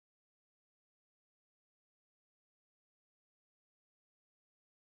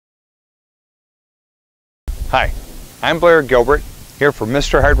Hi, I'm Blair Gilbert, here for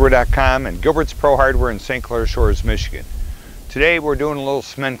MrHardware.com and Gilbert's Pro Hardware in St. Clair Shores, Michigan. Today we're doing a little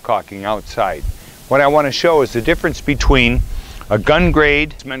cement caulking outside. What I want to show is the difference between a gun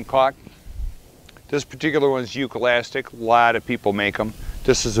grade cement caulk. This particular one is Eucalastic, a lot of people make them.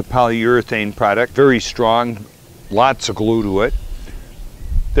 This is a polyurethane product, very strong, lots of glue to it.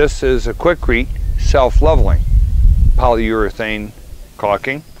 This is a Quikrete self-leveling polyurethane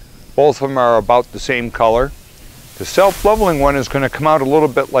caulking. Both of them are about the same color. The self-leveling one is going to come out a little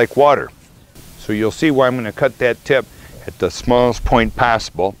bit like water. So you'll see why I'm going to cut that tip at the smallest point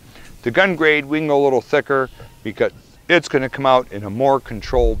possible. The gun grade, we can go a little thicker because it's going to come out in a more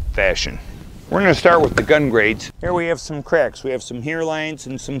controlled fashion. We're going to start with the gun grades. Here we have some cracks. We have some hairlines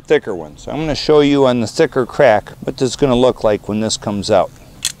and some thicker ones. I'm going to show you on the thicker crack what this is going to look like when this comes out.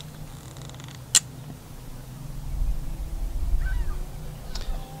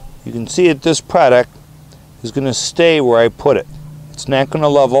 You can see that this product is going to stay where I put it. It's not going to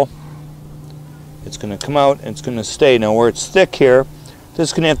level. It's going to come out and it's going to stay. Now where it's thick here, this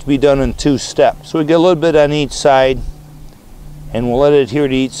is going to have to be done in 2 steps. So we get a little bit on each side and we'll let it adhere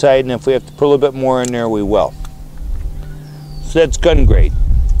to each side, and if we have to put a little bit more in there, we will. So that's gun grade.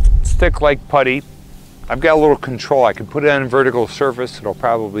 It's thick like putty. I've got a little control. I can put it on a vertical surface. It'll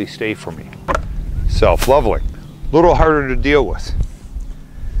probably stay for me. Self-leveling. A little harder to deal with.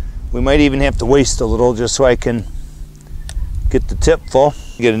 We might even have to waste a little just so I can get the tip full.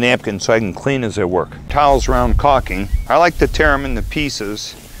 Get a napkin so I can clean as I work. Towels around caulking. I like to tear them into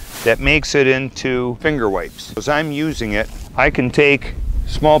pieces. That makes it into finger wipes. As I'm using it, I can take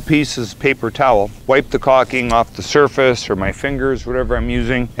small pieces of paper towel, wipe the caulking off the surface or my fingers, whatever I'm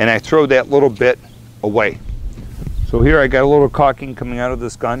using, and I throw that little bit away. So here I got a little caulking coming out of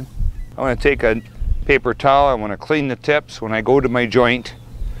this gun. I want to take a paper towel. I want to clean the tips. When I go to my joint,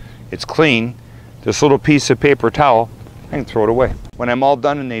 it's clean. This little piece of paper towel, I can throw it away. When I'm all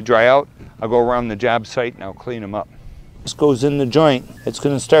done and they dry out, I'll go around the job site and I'll clean them up. This goes in the joint. It's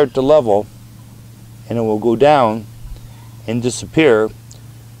going to start to level and it will go down and disappear,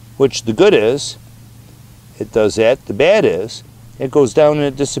 which the good is, it does that. The bad is, it goes down and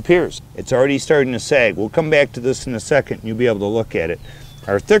it disappears. It's already starting to sag. We'll come back to this in a second and you'll be able to look at it.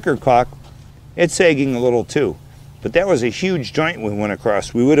 Our thicker caulk, it's sagging a little too. But that was a huge joint we went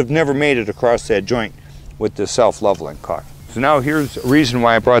across. We would have never made it across that joint with the self-leveling caulk. So now here's a reason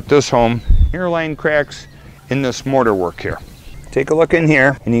why I brought this home. Hairline cracks in this mortar work here. Take a look in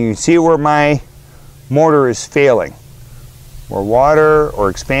here and you can see where my mortar is failing. Where water or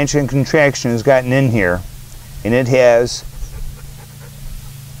expansion and contraction has gotten in here and it has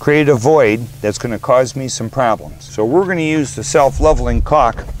created a void that's going to cause me some problems. So we're going to use the self-leveling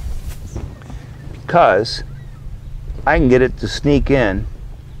caulk because I can get it to sneak in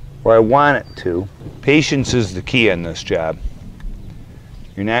where I want it to. Patience is the key on this job.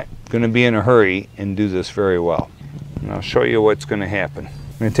 You're not going to be in a hurry and do this very well. And I'll show you what's going to happen.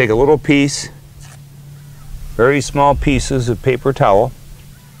 I'm going to take a little piece, very small pieces of paper towel,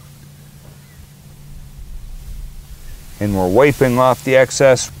 and we're wiping off the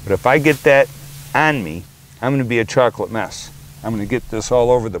excess. But if I get that on me, I'm going to be a chocolate mess. I'm going to get this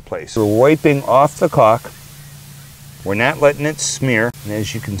all over the place. We're wiping off the caulk. We're not letting it smear, and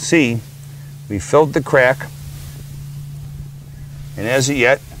as you can see, we filled the crack, and as of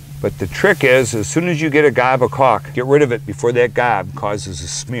yet, but the trick is, as soon as you get a gob of caulk, get rid of it before that gob causes a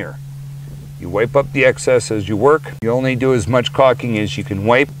smear. You wipe up the excess as you work. You only do as much caulking as you can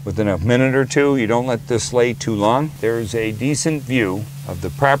wipe within a minute or two. You don't let this lay too long. There's a decent view of the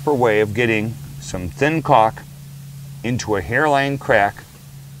proper way of getting some thin caulk into a hairline crack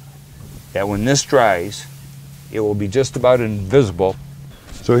that when this dries, it will be just about invisible.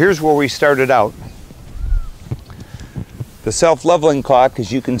 So here's where we started out. The self-leveling caulk,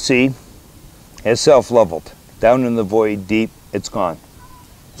 as you can see, has self-leveled. Down in the void deep, it's gone.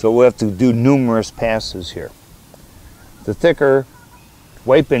 So we'll have to do numerous passes here. The thicker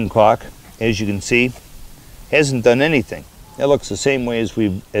wipe-in caulk, as you can see, hasn't done anything. It looks the same way as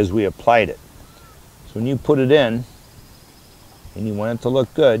we applied it. So when you put it in, and you want it to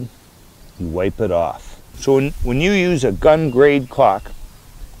look good, you wipe it off. So when you use a gun grade caulk,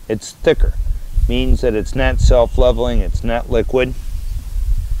 it's thicker. Means that it's not self-leveling, it's not liquid.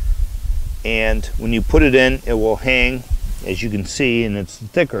 And when you put it in, it will hang, as you can see, and it's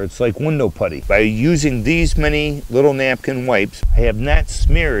thicker. It's like window putty. By using these many little napkin wipes, I have not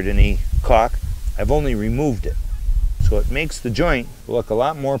smeared any caulk. I've only removed it. So it makes the joint look a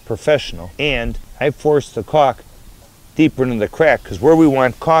lot more professional. And I forced the caulk deeper into the crack, because where we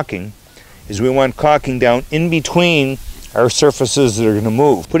want caulking is we want caulking down in between are surfaces that are going to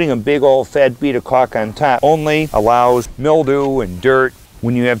move. Putting a big old fat bead of caulk on top only allows mildew and dirt.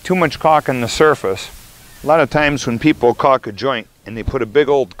 When you have too much caulk on the surface, a lot of times when people caulk a joint and they put a big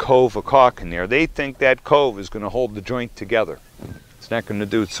old cove of caulk in there, they think that cove is going to hold the joint together. It's not going to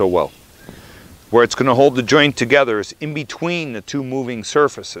do it so well. Where it's going to hold the joint together is in between the two moving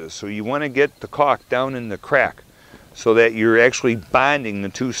surfaces. So you want to get the caulk down in the crack so that you're actually bonding the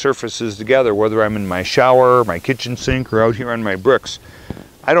two surfaces together, whether I'm in my shower, my kitchen sink, or out here on my bricks.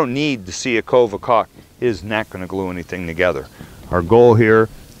 I don't need to see a cove of caulk. It is not going to glue anything together. Our goal here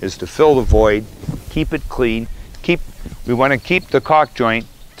is to fill the void, keep it clean, we want to keep the caulk joint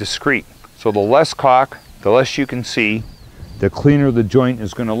discreet. So the less caulk, the less you can see, the cleaner the joint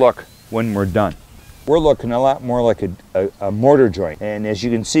is going to look when we're done. We're looking a lot more like a mortar joint. And as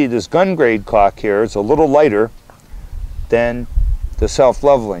you can see, this gun grade caulk here is a little lighter than the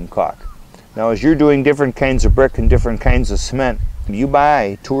self-leveling caulk. Now as you're doing different kinds of brick and different kinds of cement, you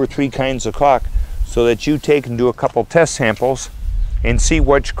buy 2 or 3 kinds of caulk so that you take and do a couple test samples and see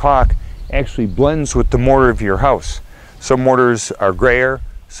which caulk actually blends with the mortar of your house. Some mortars are grayer,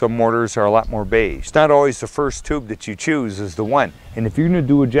 some mortars are a lot more beige. It's not always the first tube that you choose is the one. And if you're going to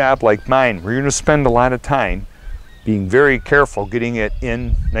do a job like mine, where you're going to spend a lot of time being very careful getting it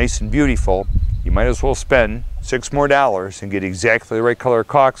in nice and beautiful, you might as well spend $6 more and get exactly the right color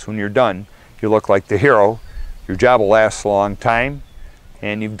caulks. When you're done, you look like the hero. Your job will last a long time,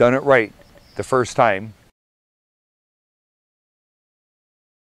 and you've done it right the first time